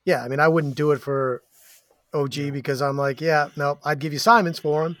 yeah, I mean, I wouldn't do it for OG because I'm like, I'd give you Simons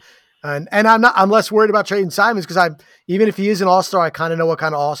for him. And I'm less worried about trading Simons because even if he is an all-star, I kind of know what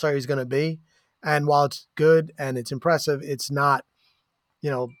kind of all-star he's going to be. And while it's good and it's impressive, it's not,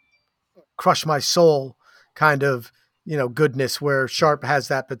 crush my soul kind of, goodness where Sharp has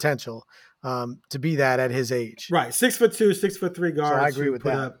that potential to be that at his age. Right. 6'2", 6'3" guards. So I agree with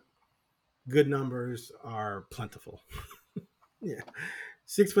that. Good numbers are plentiful. Yeah.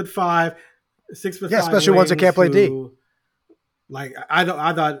 6'5", 6'5". Yeah, especially ones that can't play D. I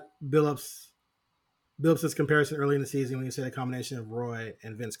thought Billups's comparison early in the season when he said a combination of Roy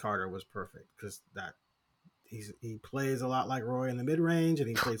and Vince Carter was perfect because he plays a lot like Roy in the mid range and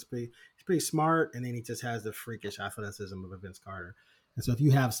he's pretty smart, and then he just has the freakish athleticism of a Vince Carter. And so if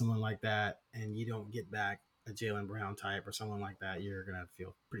you have someone like that and you don't get back a Jaylen Brown type or someone like that, you're gonna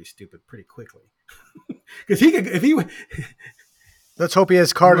feel pretty stupid pretty quickly. Because let's hope he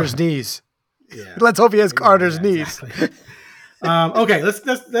has Carter's knees. Yeah. Let's hope he has Carter's knees. Exactly. Okay,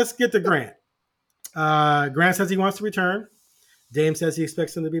 let's get to Grant. Grant says he wants to return. Dame says he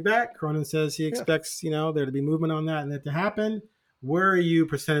expects him to be back. Cronin says he expects there to be movement on that and that to happen. Where are you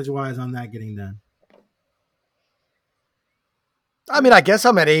percentage-wise on that getting done? I mean, I guess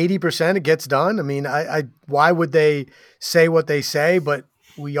I'm at 80%. It gets done. I mean, why would they say what they say? But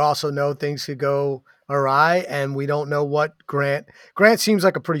we also know things could go awry, and we don't know what Grant seems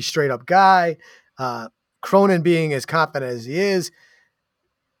like a pretty straight up guy. Cronin being as confident as he is.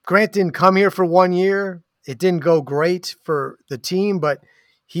 Grant didn't come here for 1 year. It didn't go great for the team, but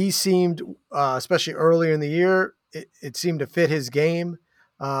he seemed, especially earlier in the year, it seemed to fit his game.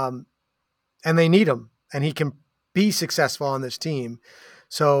 And they need him, and he can be successful on this team.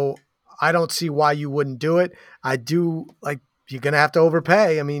 So I don't see why you wouldn't do it. I do you're going to have to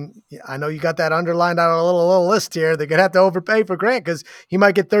overpay. I mean, I know you got that underlined on a little list here. They're going to have to overpay for Grant because he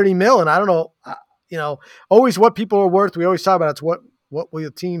might get $30 million. And I don't know, always what people are worth. We always talk about it's what will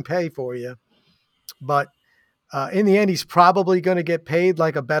your team pay for you? But in the end, he's probably going to get paid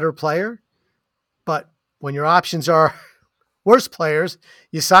like a better player. But when your options are worse players,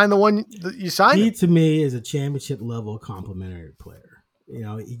 you sign the one you sign. He, to me, is a championship level complementary player.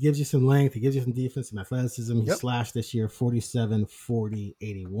 He gives you some length. He gives you some defense, some athleticism. He slashed this year 47, 40,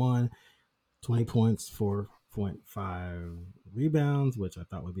 81, 20 points, 4.5 rebounds, which I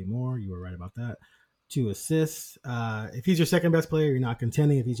thought would be more. You were right about that. 2 assists. If he's your second best player, you're not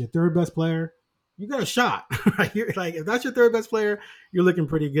contending. If he's your third best player, you got a shot. Right? Like, if that's your third best player, you're looking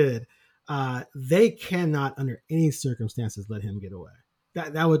pretty good. They cannot, under any circumstances, let him get away.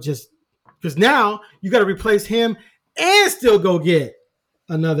 That would just, because now you got to replace him and still go get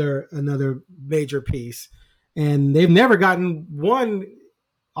another major piece, and they've never gotten one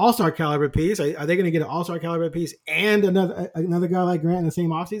all-star caliber piece. Are they going to get an all-star caliber piece and another guy like Grant in the same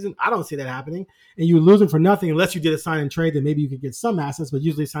offseason? I don't see that happening. And you lose him for nothing unless you did a sign and trade. Then maybe you could get some assets, but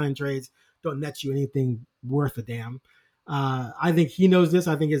usually sign and trades don't net you anything worth a damn. I think he knows this.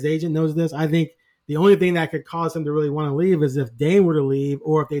 I think his agent knows this. I think the only thing that could cause him to really want to leave is if Dame were to leave,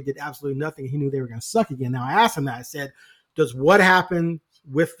 or if they did absolutely nothing. He knew they were going to suck again. Now, I asked him that. I said, does what happened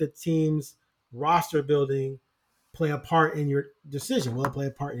with the team's roster building play a part in your decision? Will it play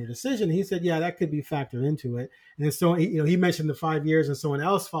a part in your decision? And he said, yeah, that could be factored into it. And then so, he mentioned the 5 years, and someone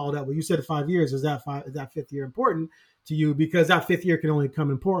else followed up. Well, you said 5 years. Is that fifth year important to you? Because that fifth year can only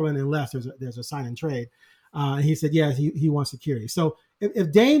come in Portland unless there's a sign and trade. And he said, yes, he wants security. So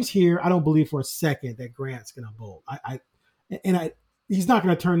if Dame's here, I don't believe for a second that Grant's going to bolt. He's not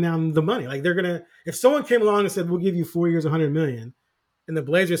going to turn down the money. Like, they're going to, if someone came along and said, we'll give you 4 years, $100 million, and the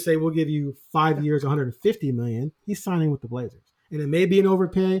Blazers say, we'll give you 5 years, $150 million, he's signing with the Blazers. And it may be an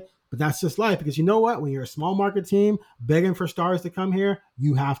overpay, but that's just life. Because you know what? When you're a small market team begging for stars to come here,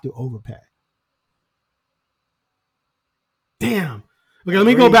 you have to overpay. Damn. Okay, let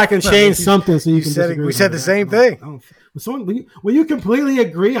me go back and change something so you can disagree. We said the same thing. When you completely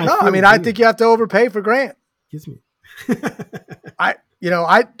agree, I think you have to overpay for Grant. Kiss me.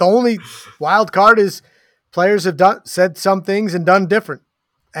 The only wild card is players have said some things and done different.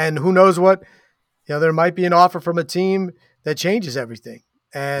 And who knows what, there might be an offer from a team that changes everything,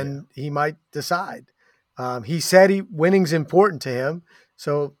 and he might decide. He said winning's important to him.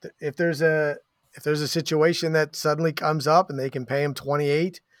 So if there's a situation that suddenly comes up and they can pay him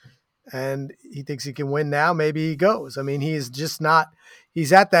 28 and he thinks he can win now, maybe he goes. I mean, he's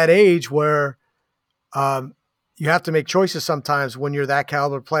at that age where you have to make choices sometimes when you're that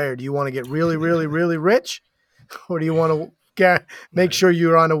caliber player. Do you want to get really, really, really rich, or do you want to make sure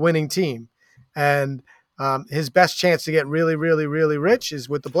you're on a winning team? And his best chance to get really, really, really rich is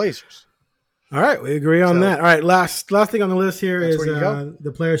with the Blazers. All right, we agree on that. All right, last thing on the list here is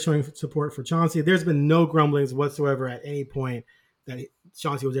the players showing support for Chauncey. There's been no grumblings whatsoever at any point that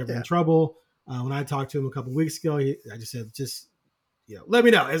Chauncey was ever in trouble. When I talked to him a couple weeks ago, I just said, let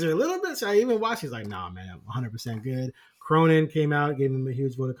me know. Is there a little bit? So I even watched. He's like, nah, man, I'm 100% good. Cronin came out, gave him a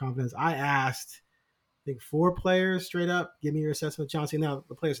huge vote of confidence. I asked, I think 4 players straight up, give me your assessment of Chauncey. Now,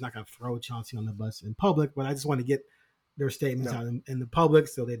 the players are not going to throw Chauncey on the bus in public, but I just want to get their statements out in the public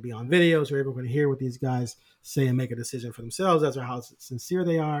so they'd be on video so everyone can hear what these guys say and make a decision for themselves as to how sincere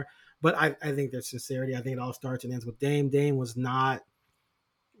they are. But I think their sincerity, I think it all starts and ends with Dame. Dame was not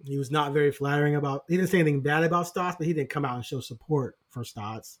very flattering he didn't say anything bad about Stotts, but he didn't come out and show support for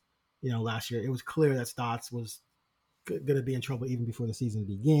Stotts. Last year, it was clear that Stotts was going to be in trouble even before the season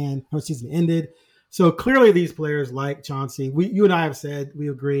began or season ended. So clearly these players like Chauncey. You and I have said, we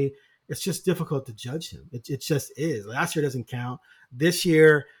agree, it's just difficult to judge him. It just is. Last year doesn't count. This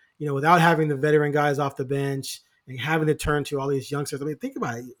year, without having the veteran guys off the bench and having to turn to all these youngsters. I mean, think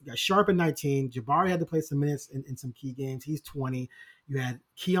about it. You got Sharp at 19. Jabari had to play some minutes in some key games. He's 20. You had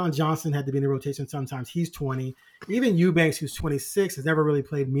Keon Johnson had to be in the rotation sometimes. He's 20. Even Eubanks, who's 26, has never really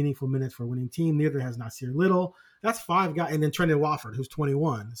played meaningful minutes for a winning team. Neither has Nasir Little. That's 5 guys. And then Trendon Watford, who's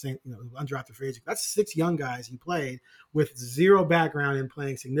 21, the same, undrafted free agent. That's 6 young guys he played with zero background in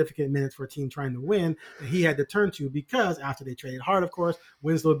playing significant minutes for a team trying to win that he had to turn to because after they traded Hart, of course,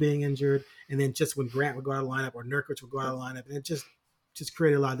 Winslow being injured, and then just when Grant would go out of the lineup or Nurkic would go out of the lineup, and it just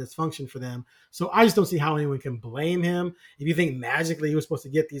created a lot of dysfunction for them. So I just don't see how anyone can blame him. If you think magically he was supposed to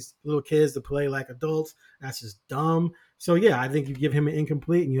get these little kids to play like adults, that's just dumb. So yeah, I think you give him an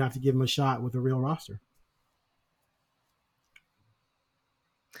incomplete and you have to give him a shot with a real roster.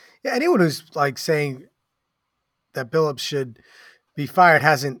 Yeah, anyone who's saying that Billups should be fired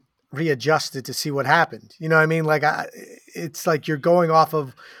hasn't readjusted to see what happened. You know what I mean? It's like you're going off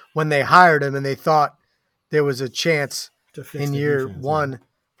of when they hired him and they thought there was a chance in year one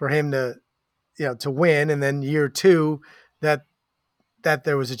for him to win. And then year 2 that that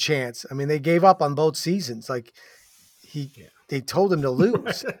there was a chance. I mean, they gave up on both seasons. Like they told him to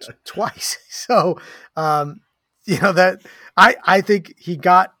lose twice. So, that I think he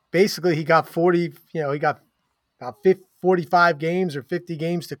got 40, he got about 45 games or 50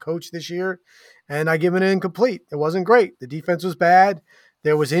 games to coach this year. And I give it an incomplete. It wasn't great. The defense was bad.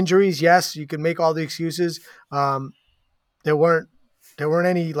 There was injuries. Yes, you can make all the excuses. There weren't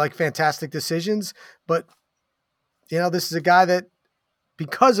any like fantastic decisions, but this is a guy that,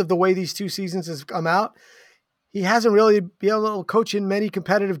 because of the way these two seasons has come out, he hasn't really been able to coach in many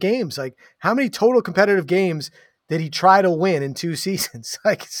competitive games. Like, how many total competitive games did he try to win in 2 seasons?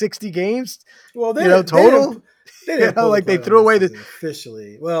 Like 60 games? Well, total. They didn't like they threw away the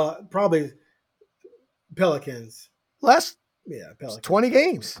officially. Well, probably Pelicans. Pelicans. 20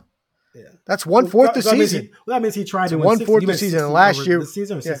 games. Yeah, that's 1/4 the season. That means he tried to win 1/4 the season. And last year, the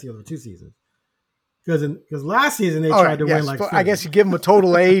season or 60 over 2 seasons. Because last season they tried to win like 30. I guess you give him a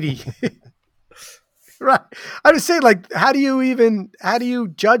total of 80. Right. I'm just saying, like, how do you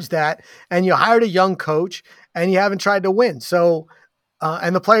judge that? And you hired a young coach and you haven't tried to win. So,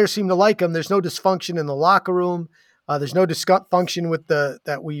 and the players seem to like him. There's no dysfunction in the locker room. There's no dysfunction with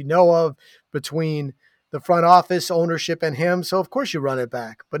that we know of between the front office, ownership, and him. So of course you run it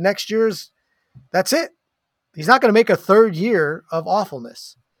back. But next year's, that's it. He's not going to make a third year of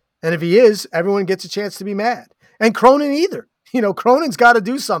awfulness. And if he is, everyone gets a chance to be mad. And Cronin either. Cronin's got to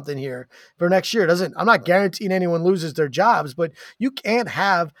do something here for next year. I'm not guaranteeing anyone loses their jobs, but you can't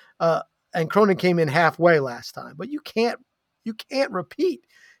have, and Cronin came in halfway last time, but you can't repeat.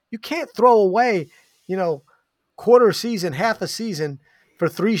 You can't throw away, quarter season, half a season for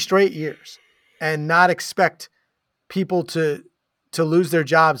 3 straight years and not expect people to lose their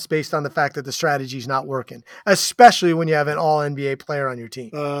jobs based on the fact that the strategy is not working, especially when you have an all NBA player on your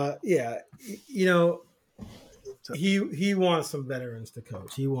team. He wants some veterans to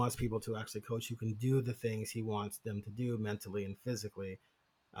coach. He wants people to actually coach who can do the things he wants them to do mentally and physically,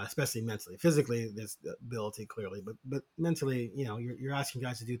 especially mentally. Physically, there's the ability clearly, but mentally, you're asking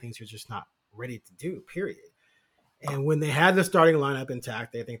guys to do things you're just not ready to do, period. And when they had the starting lineup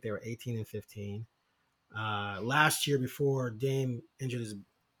intact, I think they were 18 and 15. Last year, before Dame injured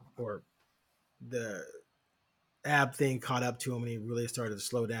the ab thing caught up to him and he really started to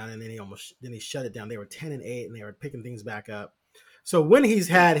slow down, and then he shut it down. They were 10 and 8 and they were picking things back up. So when he's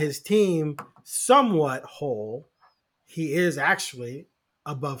had his team somewhat whole, he is actually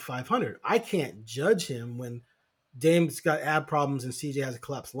above 500. I can't judge him when Dame's got ab problems and CJ has a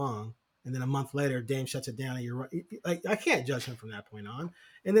collapsed lung. And then a month later, Dame shuts it down, and you're right. I can't judge him from that point on.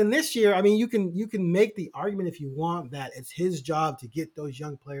 And then this year, I mean, you can make the argument if you want that it's his job to get those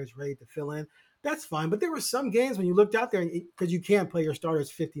young players ready to fill in. That's fine. But there were some games when you looked out there, because you can't play your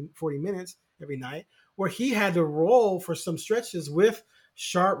starters 40 minutes every night, where he had to roll for some stretches with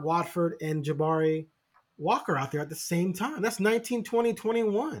Sharp, Watford, and Jabari Walker out there at the same time. That's 19, 20,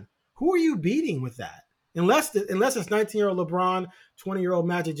 21. Who are you beating with that? Unless it's 19-year-old LeBron, 20-year-old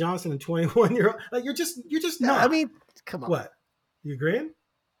Magic Johnson, and 21-year-old, like you're just not. I mean, come on. What? You agreeing?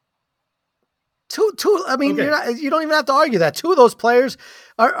 Two. I mean, okay. You don't even have to argue that. 2 of those players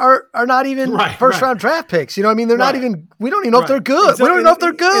are not even first round draft picks. You know what I mean? They're not even. We don't even know if they're good. We don't even know if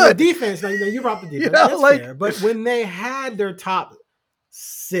they're good. The defense. Now, you brought the defense. That's fair. But when they had their top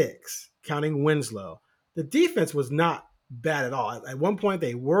 6, counting Winslow, the defense was not bad at all. At one point,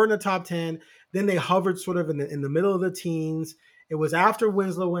 they were in the top 10. Then they hovered sort of in the middle of the teens. It was after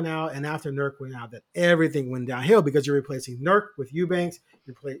Winslow went out and after Nurk went out that everything went downhill, because you're replacing Nurk with Eubanks,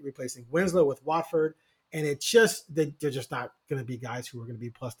 you're replacing Winslow with Watford, and they're just not going to be guys who are going to be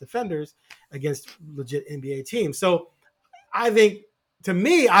plus defenders against legit NBA teams. So I think, to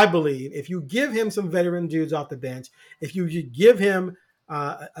me, I believe if you give him some veteran dudes off the bench, if you give him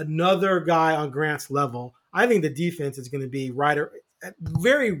another guy on Grant's level, I think the defense is going to be right at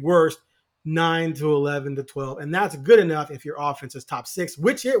very worst 9 to 11 to 12. And that's good enough if your offense is top 6,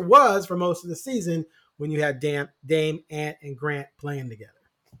 which it was for most of the season when you had Dame, Ant, and Grant playing together.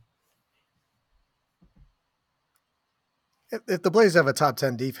 If the Blazers have a top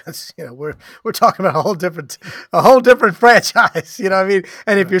 10 defense, we're talking about a whole different franchise. You know what I mean?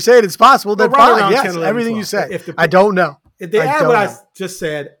 And if you're saying it's possible, then fine. Yes, 10, everything 12. You say. I don't know. If they add what I just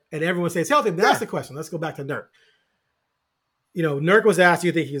said and everyone says healthy, that's the question. Let's go back to Nurk. Nurk was asked, do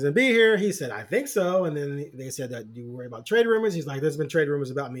you think he's going to be here? He said, I think so. And then they said that you worry about trade rumors. He's like, there's been trade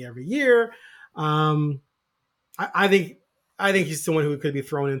rumors about me every year. I think he's someone who could be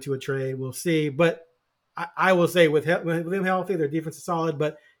thrown into a trade. We'll see. But I will say with him healthy, their defense is solid,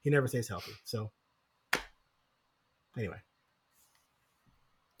 but he never stays healthy. So anyway.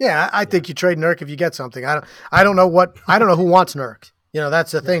 Yeah, I think you trade Nurk if you get something. I don't know who wants Nurk.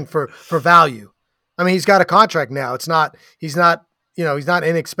 That's the thing for value. I mean, he's got a contract now. He's not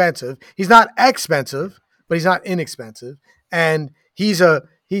inexpensive. He's not expensive, but he's not inexpensive. And he's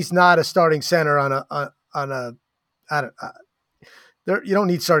not a starting center you don't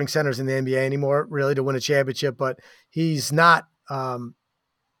need starting centers in the NBA anymore really to win a championship, but he's not a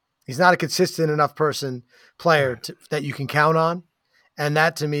consistent enough player that you can count on. And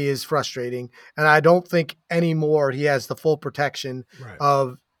that to me is frustrating. And I don't think anymore he has the full protection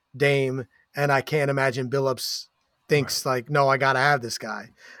of Dame. And I can't imagine Billups thinks no, I got to have this guy.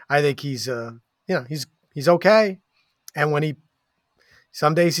 I think he's okay. And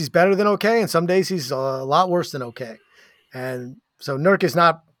some days he's better than okay. And some days he's a lot worse than okay. And so Nurk is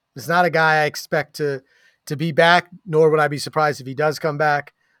not a guy I expect to be back, nor would I be surprised if he does come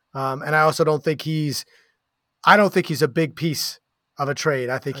back. And I also don't think he's a big piece of a trade.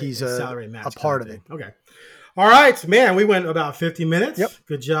 I think he's a part of it. Okay. All right, man, we went about 50 minutes. Yep.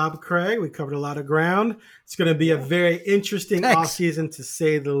 Good job, Craig. We covered a lot of ground. It's going to be a very interesting offseason, to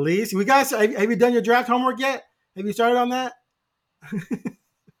say the least. We guys, have you done your draft homework yet? Have you started on that?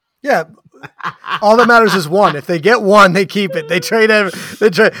 Yeah. All that matters is one. If they get one, they keep it. They trade.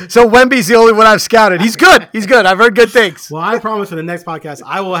 So Wemby's the only one I've scouted. He's good. I've heard good things. Well, I promise for the next podcast,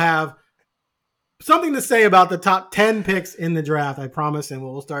 I will have something to say about the top 10 picks in the draft. I promise. And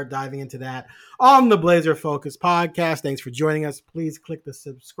we'll start diving into that on the Blazer Focus podcast. Thanks for joining us. Please click the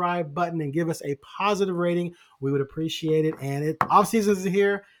subscribe button and give us a positive rating. We would appreciate it. And offseason is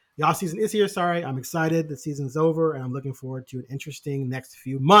here. The offseason is here. Sorry. I'm excited. The season's over and I'm looking forward to an interesting next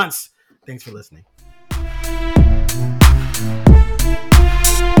few months. Thanks for listening.